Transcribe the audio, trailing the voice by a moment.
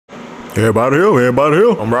Everybody here, everybody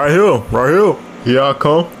here. I'm right here, right here. Here I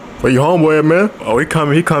come. Where your homeboy at, man? Oh, he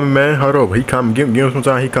coming, man. Hold up, he coming. Give him some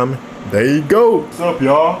time, he coming. There you go. What's up,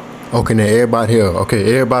 y'all? Okay, now everybody here.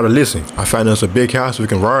 Okay, everybody listen. I found us a big house we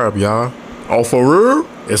can rob, y'all. Oh, for real?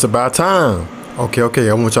 It's about time. Okay,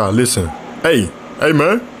 I want y'all to listen. Hey,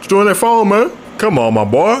 man, what you doing that phone, man? Come on, my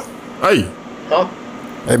boy. Hey. Huh?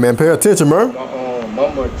 Hey, man, pay attention, man.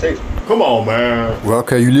 Mama text me. Come on, man. Well,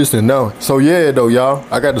 okay, you listening now. So yeah, though, y'all,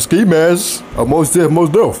 I got the ski mask. Most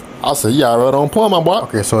deaf. I said, yeah, right on point, my boy.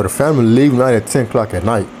 Okay, so the family leaving out at 10 o'clock at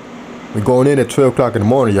night. We going in at 12 o'clock in the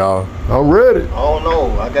morning, y'all. I'm ready. I don't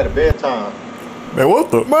know. I got a bedtime. Man, what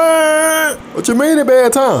the? Man, what you mean a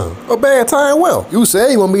bad time? A bad time? Well, you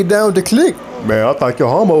say you want me down with the clique. Man, I thought your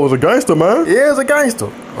homo was a gangster, man. He is a gangster.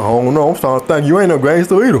 I don't know. I'm starting to think you ain't no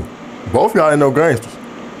gangster either. Both y'all ain't no gangsters.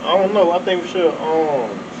 I don't know. I think we should,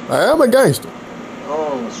 I am a gangster.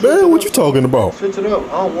 Man, what you talking about? Switch it up.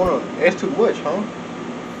 I don't want to ask too much, huh?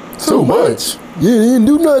 Too much? You didn't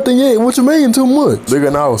do nothing yet. What you mean too much?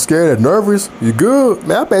 Looking all scared and nervous. You good?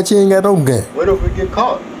 Man, I bet you ain't got no gun. What if we get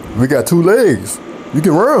caught? We got 2 legs. You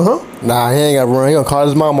can run, huh? Nah, he ain't got to run. He gonna call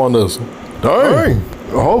his mom on us. Dang.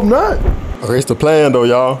 I hope not. Okay, it's the plan though,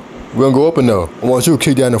 y'all. We're gonna go up in there. I want you to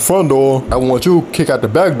kick down the front door. I want you to kick out the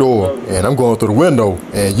back door. And I'm going through the window.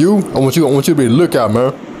 And you, I want you to be the lookout,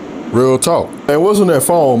 man. Real talk. Man, what's on that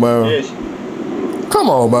phone, man? Yes. Come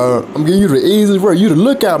on, man. I'm giving you the easiest way. You the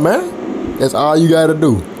lookout, man. That's all you gotta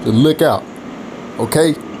do. To look out.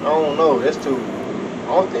 Okay? I don't know. That's too. I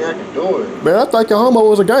don't think I can do it. Man, I thought your homo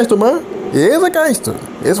was a gangster, man. He is a gangster.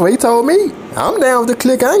 That's what he told me. I'm down with the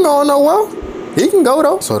clique. I ain't going nowhere. He can go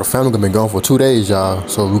though. So the family gonna be gone for 2 days, y'all.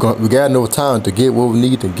 So we got enough time to get what we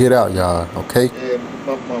need to get out, y'all. Okay? Yeah,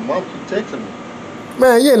 my mom keep texting me.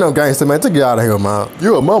 Man, you ain't no gangster, man. Take it out of here, man.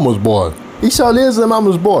 You a mama's boy. He sure is a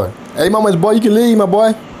mama's boy. Hey, mama's boy, you can leave, my boy.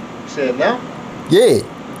 You said now? Yeah.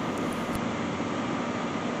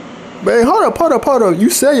 Man, hold up. You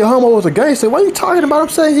said your homo was a gangster. What you talking about? I'm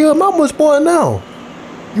saying you a mama's boy now.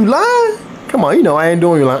 You lying? Come on, you know I ain't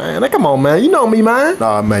doing you lying. Come on, man. You know me, man.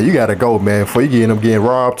 Nah, man, you gotta go, man, before you end up getting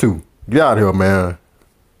robbed, too. Get out of here, man.